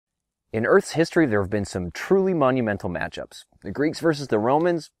In Earth's history, there have been some truly monumental matchups. The Greeks versus the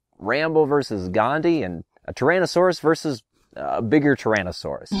Romans, Rambo versus Gandhi, and a Tyrannosaurus versus a bigger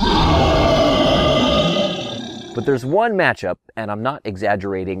Tyrannosaurus. But there's one matchup, and I'm not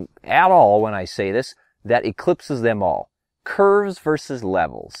exaggerating at all when I say this, that eclipses them all. Curves versus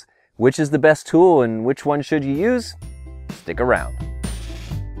levels. Which is the best tool and which one should you use? Stick around.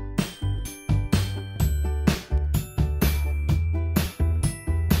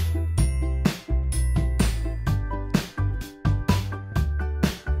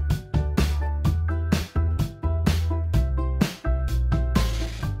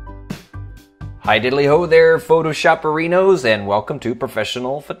 Hi diddly ho there, Photoshoperinos, and welcome to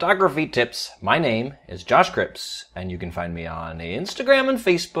Professional Photography Tips. My name is Josh Cripps, and you can find me on Instagram and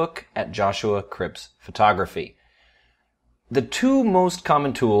Facebook at Joshua Cripps Photography. The two most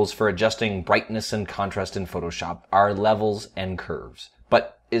common tools for adjusting brightness and contrast in Photoshop are levels and curves.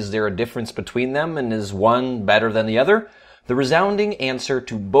 But is there a difference between them, and is one better than the other? The resounding answer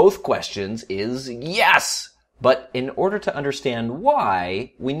to both questions is yes! But in order to understand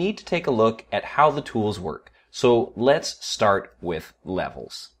why, we need to take a look at how the tools work. So let's start with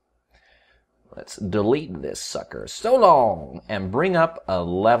levels. Let's delete this sucker so long and bring up a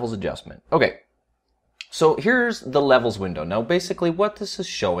levels adjustment. Okay, so here's the levels window. Now basically what this is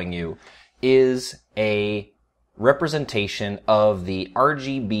showing you is a representation of the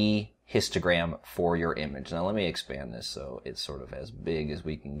RGB histogram for your image. Now let me expand this so it's sort of as big as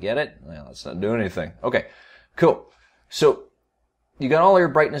we can get it. Well, let's not do anything. Okay. Cool. So you got all your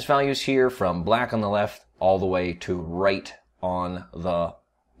brightness values here from black on the left all the way to right on the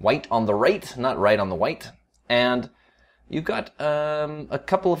white on the right, not right on the white. And you've got a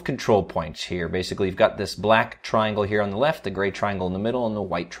couple of control points here. Basically, you've got this black triangle here on the left, the gray triangle in the middle, and the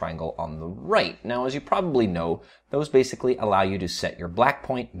white triangle on the right. Now, as you probably know, those basically allow you to set your black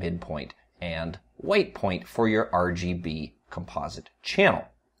point, midpoint, and white point for your RGB composite channel.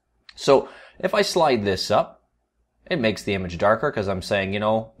 So if I slide this up, it makes the image darker because I'm saying,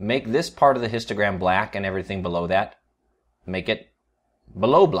 make this part of the histogram black and everything below that, make it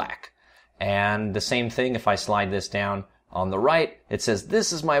below black. And the same thing if I slide this down on the right, it says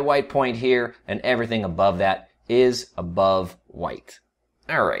this is my white point here and everything above that is above white.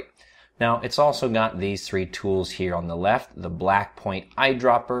 All right. Now, it's also got these three tools here on the left, the black point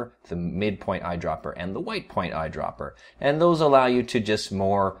eyedropper, the midpoint eyedropper, and the white point eyedropper. And those allow you to just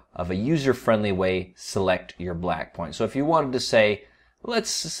more of a user-friendly way select your black point. So if you wanted to say,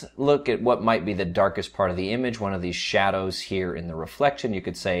 let's look at what might be the darkest part of the image, one of these shadows here in the reflection, you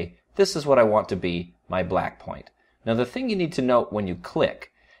could say, this is what I want to be my black point. Now, the thing you need to note when you click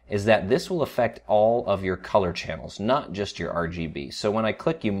is that this will affect all of your color channels, not just your RGB. So when I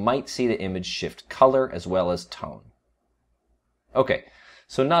click, you might see the image shift color as well as tone. Okay,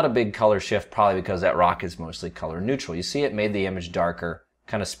 so not a big color shift, probably because that rock is mostly color neutral. You see it made the image darker,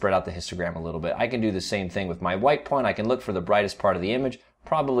 kind of spread out the histogram a little bit. I can do the same thing with my white point. I can look for the brightest part of the image,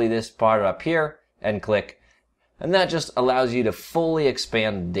 probably this part up here, and click. And that just allows you to fully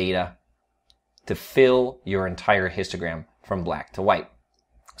expand data to fill your entire histogram from black to white.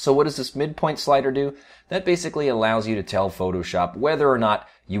 So what does this midpoint slider do? That basically allows you to tell Photoshop whether or not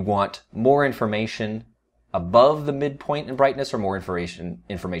you want more information above the midpoint in brightness or more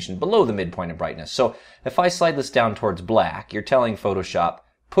information below the midpoint in brightness. So if I slide this down towards black, you're telling Photoshop,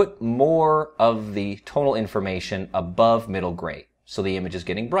 put more of the tonal information above middle gray, so the image is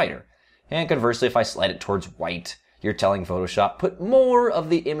getting brighter. And conversely, if I slide it towards white, you're telling Photoshop, put more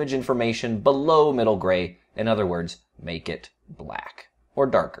of the image information below middle gray. In other words, make it black or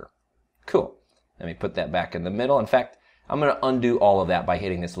darker. Cool. Let me put that back in the middle. In fact, I'm going to undo all of that by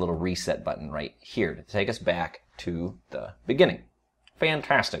hitting this little reset button right here to take us back to the beginning.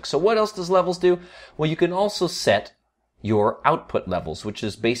 Fantastic. So what else does levels do? Well, you can also set your output levels, which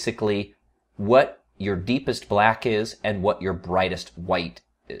is basically what your deepest black is and what your brightest white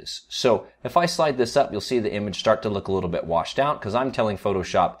is. So if I slide this up, you'll see the image start to look a little bit washed out because I'm telling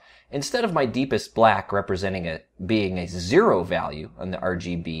Photoshop, instead of my deepest black representing being a 0 value on the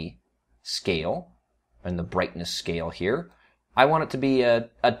RGB scale and the brightness scale here, I want it to be a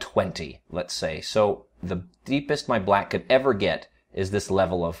 20, let's say. So the deepest my black could ever get is this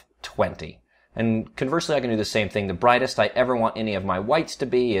level of 20. And conversely, I can do the same thing. The brightest I ever want any of my whites to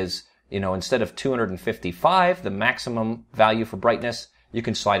be is, instead of 255, the maximum value for brightness, you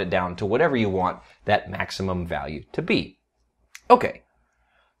can slide it down to whatever you want that maximum value to be. Okay.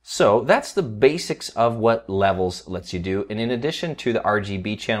 So that's the basics of what levels lets you do. And in addition to the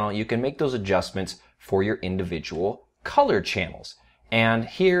RGB channel, you can make those adjustments for your individual color channels. And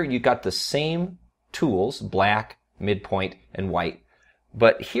here you got the same tools, black, midpoint, and white,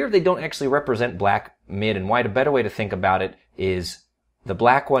 But here they don't actually represent black, mid, and white. A better way to think about it is the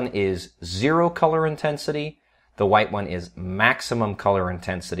black one is 0 color intensity, the white one is maximum color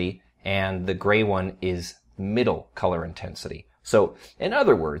intensity, and the gray one is middle color intensity. So, in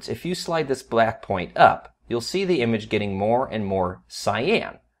other words, if you slide this black point up, you'll see the image getting more and more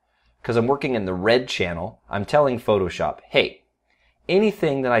cyan. Because I'm working in the red channel, I'm telling Photoshop, hey,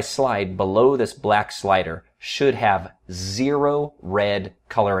 anything that I slide below this black slider should have 0 red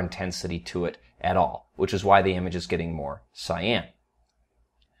color intensity to it at all, which is why the image is getting more cyan.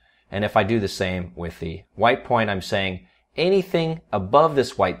 And if I do the same with the white point, I'm saying anything above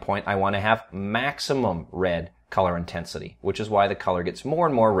this white point, I want to have maximum red color intensity, which is why the color gets more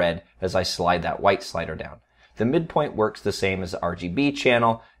and more red as I slide that white slider down. The midpoint works the same as the RGB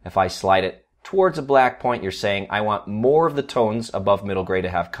channel. If I slide it towards a black point, you're saying I want more of the tones above middle gray to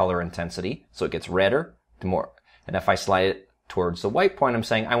have color intensity, so it gets redder, more. And if I slide it towards the white point, I'm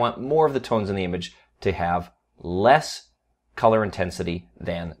saying I want more of the tones in the image to have less color intensity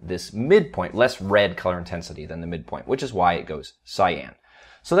than this midpoint, less red color intensity than the midpoint, which is why it goes cyan.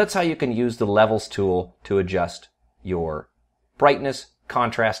 So that's how you can use the levels tool to adjust your brightness,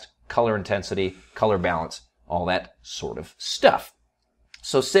 contrast, color intensity, color balance, all that sort of stuff.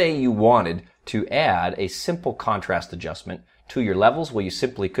 So say you wanted to add a simple contrast adjustment to your levels. Well, you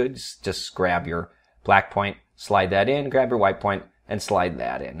simply could just grab your black point, slide that in, grab your white point, and slide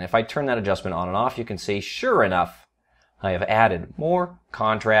that in. If I turn that adjustment on and off, you can see, sure enough, I have added more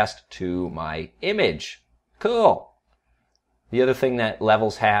contrast to my image. Cool. The other thing that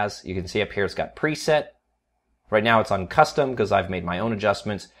Levels has, you can see up here, it's got preset. Right now it's on custom because I've made my own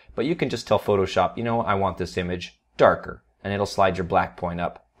adjustments, but you can just tell Photoshop, you know, I want this image darker, and it'll slide your black point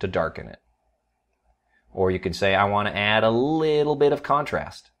up to darken it. Or you can say, I want to add a little bit of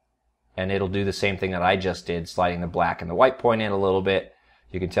contrast, and it'll do the same thing that I just did, sliding the black and the white point in a little bit.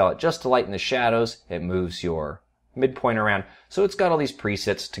 You can tell it just to lighten the shadows, it moves your midpoint around. So it's got all these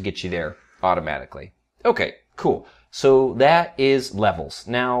presets to get you there automatically. Okay, cool. So that is Levels.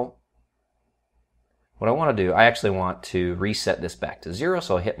 Now, what I want to do, I actually want to reset this back to 0,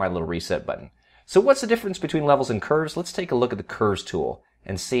 so I'll hit my little reset button. So what's the difference between Levels and Curves? Let's take a look at the Curves tool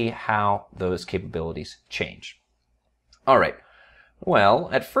and see how those capabilities change. All right. Well,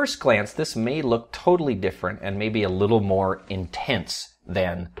 at first glance, this may look totally different and maybe a little more intense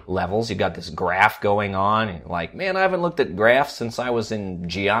than Levels. You got this graph going on, and you're like, man, I haven't looked at graphs since I was in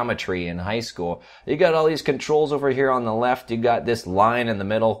geometry in high school. You got all these controls over here on the left. You got this line in the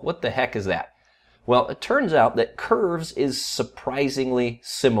middle. What the heck is that? Well, it turns out that Curves is surprisingly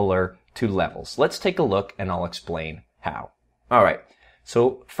similar to Levels. Let's take a look and I'll explain how. All right.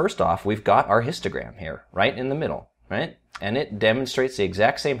 So first off, we've got our histogram here, right in the middle, right? And it demonstrates the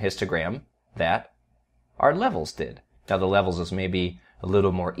exact same histogram that our Levels did. Now the Levels is maybe a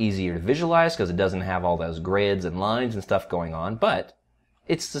little more easier to visualize because it doesn't have all those grids and lines and stuff going on, but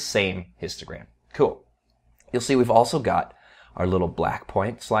it's the same histogram. Cool. You'll see we've also got our little black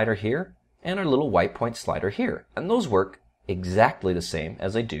point slider here and our little white point slider here. And those work exactly the same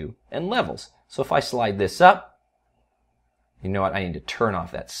as they do in Levels. So if I slide this up, you know what? I need to turn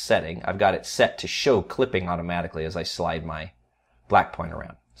off that setting. I've got it set to show clipping automatically as I slide my black point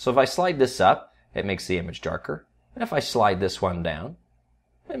around. So if I slide this up, it makes the image darker. And if I slide this one down,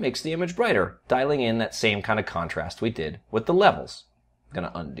 it makes the image brighter, dialing in that same kind of contrast we did with the Levels. I'm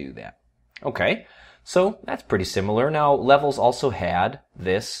going to undo that. Okay, so that's pretty similar. Now, Levels also had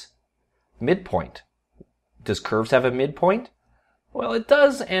this midpoint. Does Curves have a midpoint? Well, it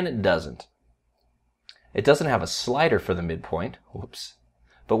does and it doesn't. It doesn't have a slider for the midpoint. Whoops.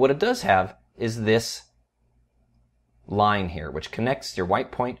 But what it does have is this line here, which connects your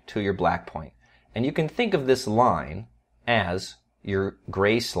white point to your black point. And you can think of this line as your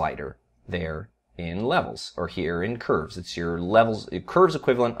gray slider there in Levels, or here in Curves. It's your Levels, Curves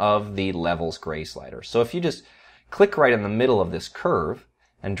equivalent of the Levels gray slider. So if you just click right in the middle of this curve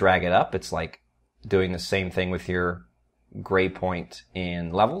and drag it up, it's like doing the same thing with your gray point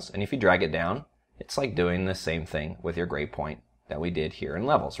in Levels. And if you drag it down, it's like doing the same thing with your gray point that we did here in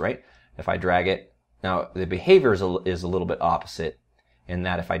Levels, right? If I drag it, now the behavior is a little bit opposite in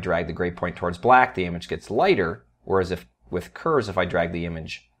that if I drag the gray point towards black, the image gets lighter, whereas if with Curves, if I drag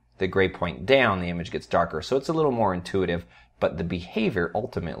the gray point down, the image gets darker. So it's a little more intuitive, but the behavior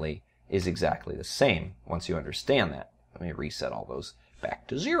ultimately is exactly the same once you understand that. Let me reset all those back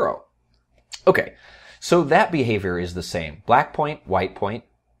to 0. Okay, so that behavior is the same. Black point, white point,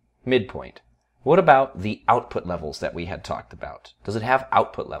 midpoint. What about the output levels that we had talked about? Does it have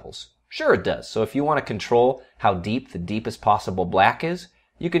output levels? Sure it does. So if you want to control how deep the deepest possible black is,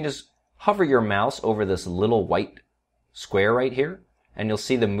 you can just hover your mouse over this little white square right here, and you'll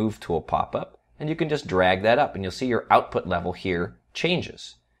see the move tool pop up, and you can just drag that up, and you'll see your output level here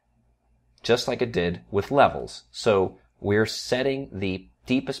changes, just like it did with levels. So we're setting the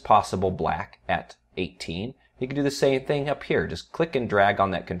deepest possible black at 18. You can do the same thing up here. Just click and drag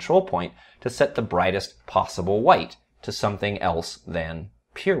on that control point to set the brightest possible white to something else than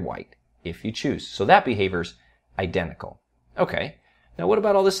pure white, if you choose. So that behavior's identical. Okay, now what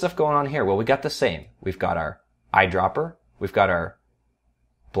about all this stuff going on here? Well, we got the same. We've got our eyedropper. We've got our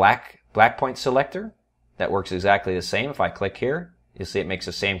black point selector. That works exactly the same. If I click here, you'll see it makes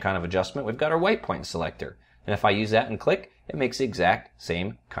the same kind of adjustment. We've got our white point selector. And if I use that and click, it makes the exact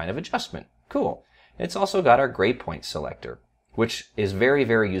same kind of adjustment. Cool. It's also got our gray point selector, which is very,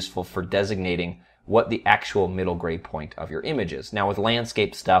 very useful for designating what the actual middle gray point of your image is. Now with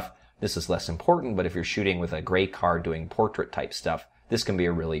landscape stuff, this is less important, but if you're shooting with a gray card doing portrait type stuff, this can be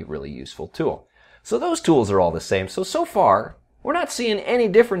a really, really useful tool. So those tools are all the same. So far, we're not seeing any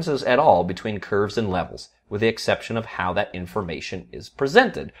differences at all between curves and levels, with the exception of how that information is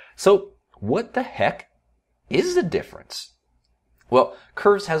presented. So what the heck is the difference? Well,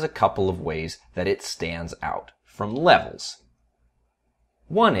 curves has a couple of ways that it stands out from levels.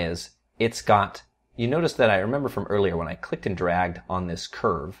 One is, it's got, you notice that I remember from earlier when I clicked and dragged on this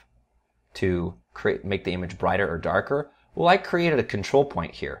curve to make the image brighter or darker. Well, I created a control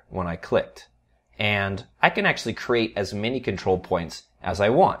point here when I clicked. And I can actually create as many control points as I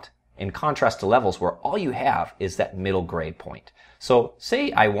want, in contrast to levels where all you have is that middle gray point. So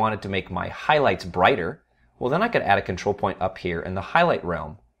say I wanted to make my highlights brighter, well then I could add a control point up here in the highlight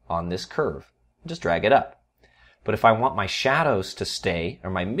realm on this curve. Just drag it up. But if I want my shadows to stay,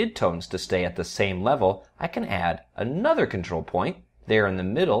 or my midtones to stay at the same level, I can add another control point there in the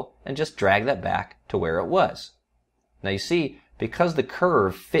middle and just drag that back to where it was. Now you see, because the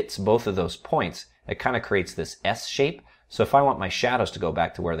curve fits both of those points, it kind of creates this S shape. So if I want my shadows to go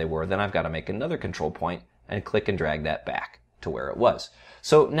back to where they were, then I've got to make another control point and click and drag that back to where it was.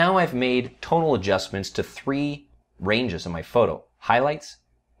 So now I've made tonal adjustments to 3 ranges in my photo: highlights,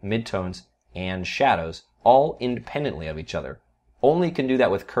 midtones, and shadows, all independently of each other. Only can do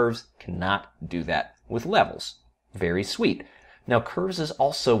that with curves, cannot do that with levels. Very sweet. Now curves is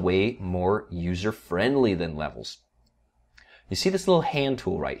also way more user-friendly than levels. You see this little hand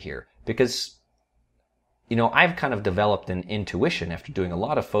tool right here, because I've kind of developed an intuition after doing a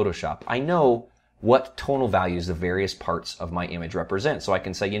lot of Photoshop. I know what tonal values the various parts of my image represent. So I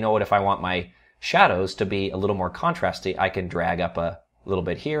can say, you know what, if I want my shadows to be a little more contrasty, I can drag up a little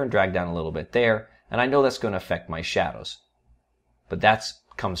bit here and drag down a little bit there, and I know that's going to affect my shadows. But that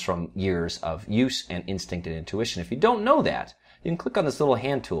comes from years of use and instinct and intuition. If you don't know that, you can click on this little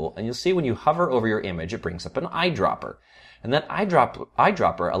hand tool, and you'll see when you hover over your image, it brings up an eyedropper. And that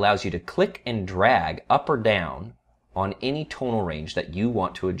eyedropper allows you to click and drag up or down on any tonal range that you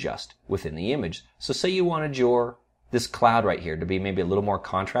want to adjust within the image. So say you wanted this cloud right here to be maybe a little more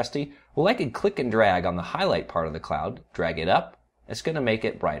contrasty. Well, I could click and drag on the highlight part of the cloud, drag it up. It's going to make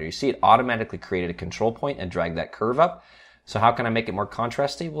it brighter. You see it automatically created a control point and drag that curve up. So how can I make it more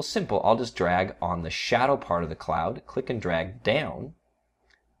contrasty? Well, simple. I'll just drag on the shadow part of the cloud, click and drag down,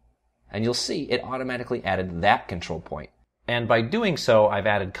 and you'll see it automatically added that control point. And by doing so, I've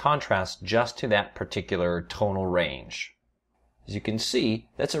added contrast just to that particular tonal range. As you can see,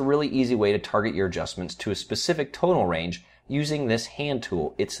 that's a really easy way to target your adjustments to a specific tonal range using this hand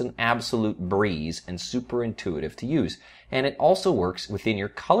tool. It's an absolute breeze and super intuitive to use. And it also works within your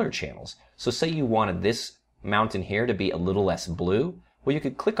color channels. So say you wanted this mountain here to be a little less blue. Well, you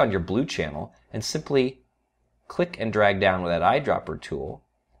could click on your blue channel and simply click and drag down with that eyedropper tool,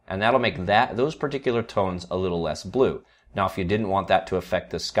 and that'll make those particular tones a little less blue. Now, if you didn't want that to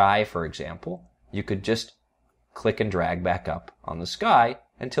affect the sky, for example, you could just click and drag back up on the sky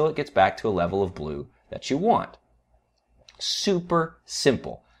until it gets back to a level of blue that you want. Super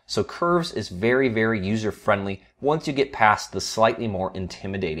simple. So curves is very, very user-friendly once you get past the slightly more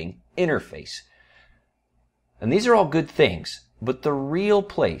intimidating interface. And these are all good things, but the real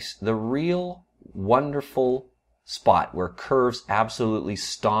place, the real wonderful spot where curves absolutely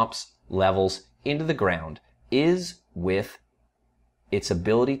stomps levels into the ground is with its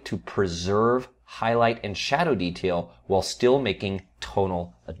ability to preserve highlight and shadow detail while still making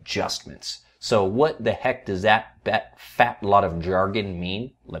tonal adjustments. So what the heck does that fat lot of jargon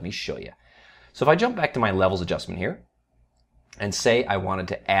mean? Let me show you. So if I jump back to my levels adjustment here and say I wanted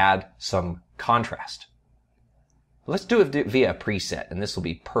to add some contrast. Let's do it via a preset, and this will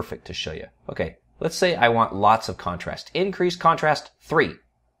be perfect to show you. Okay, let's say I want lots of contrast. Increase contrast 3.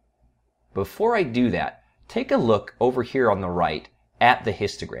 Before I do that, take a look over here on the right at the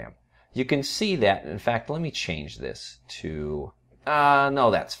histogram. You can see that, in fact, let me change this to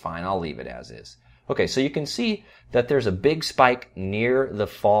No, that's fine. I'll leave it as is. Okay, so you can see that there's a big spike near the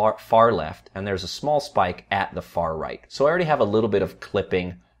far left, and there's a small spike at the far right. So I already have a little bit of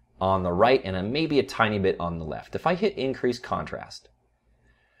clipping on the right and maybe a tiny bit on the left. If I hit increase contrast,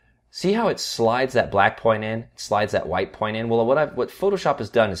 see how it slides that black point in, slides that white point in? Well, what Photoshop has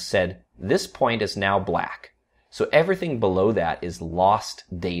done is said, this point is now black. So everything below that is lost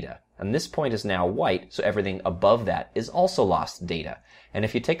data. And this point is now white, so everything above that is also lost data. And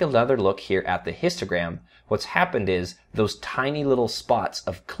if you take another look here at the histogram, what's happened is those tiny little spots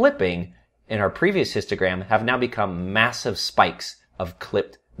of clipping in our previous histogram have now become massive spikes of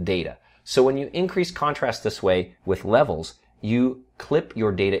clipped data. So when you increase contrast this way with levels, you clip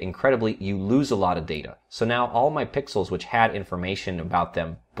your data incredibly, you lose a lot of data. So now all my pixels which had information about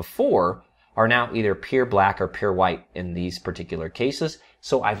them before are now either pure black or pure white in these particular cases.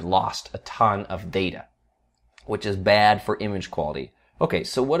 So I've lost a ton of data, which is bad for image quality. Okay,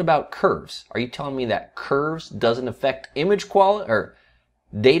 so what about curves? Are you telling me that curves doesn't affect image quality or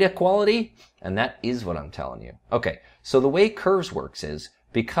data quality? And that is what I'm telling you. Okay, so the way curves works is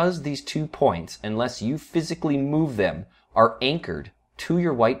because these 2 points, unless you physically move them, are anchored to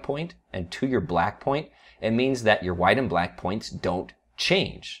your white point and to your black point, it means that your white and black points don't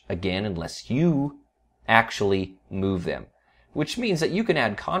change, again, unless you actually move them. Which means that you can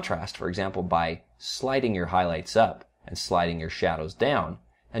add contrast, for example, by sliding your highlights up and sliding your shadows down.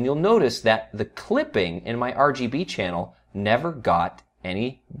 And you'll notice that the clipping in my RGB channel never got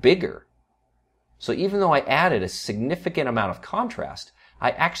any bigger. So even though I added a significant amount of contrast,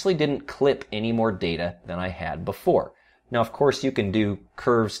 I actually didn't clip any more data than I had before. Now, of course, you can do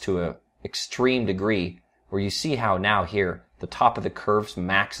curves to an extreme degree where you see how now here the top of the curves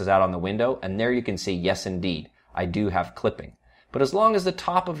maxes out on the window, and there you can see, yes, indeed, I do have clipping. But as long as the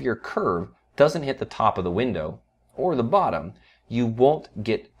top of your curve doesn't hit the top of the window or the bottom, you won't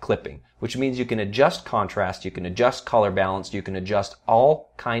get clipping, which means you can adjust contrast, you can adjust color balance, you can adjust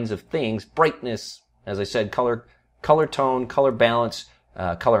all kinds of things, brightness, as I said, color tone, color balance,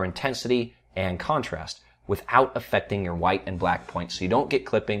 color intensity, and contrast without affecting your white and black points. So you don't get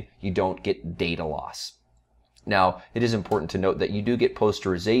clipping, you don't get data loss. Now, it is important to note that you do get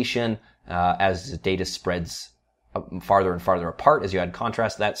posterization as the data spreads farther and farther apart as you add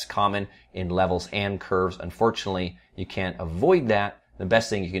contrast. That's common in levels and curves. Unfortunately, you can't avoid that. The best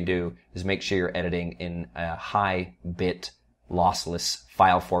thing you can do is make sure you're editing in a high bit lossless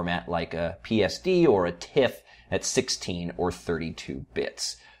file format like a PSD or a TIFF at 16 or 32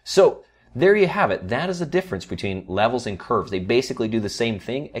 bits. So there you have it. That is the difference between levels and curves. They basically do the same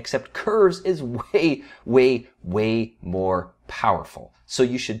thing, except curves is way, way, way more powerful. So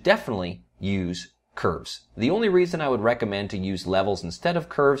you should definitely use curves. The only reason I would recommend to use levels instead of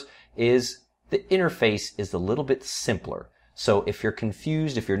curves is the interface is a little bit simpler. So if you're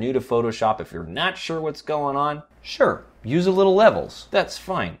confused, if you're new to Photoshop, if you're not sure what's going on, sure, use a little levels. That's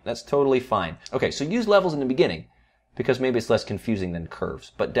fine. That's totally fine. Okay, so use levels in the beginning because maybe it's less confusing than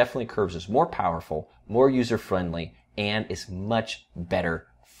curves. But definitely curves is more powerful, more user-friendly, and is much better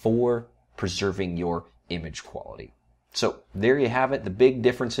for preserving your image quality. So there you have it, the big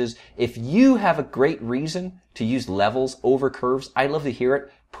differences. If you have a great reason to use levels over curves, I'd love to hear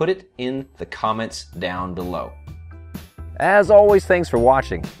it. Put it in the comments down below. As always, thanks for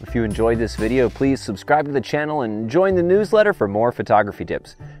watching. If you enjoyed this video, please subscribe to the channel and join the newsletter for more photography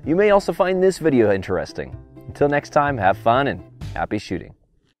tips. You may also find this video interesting. Until next time, have fun and happy shooting.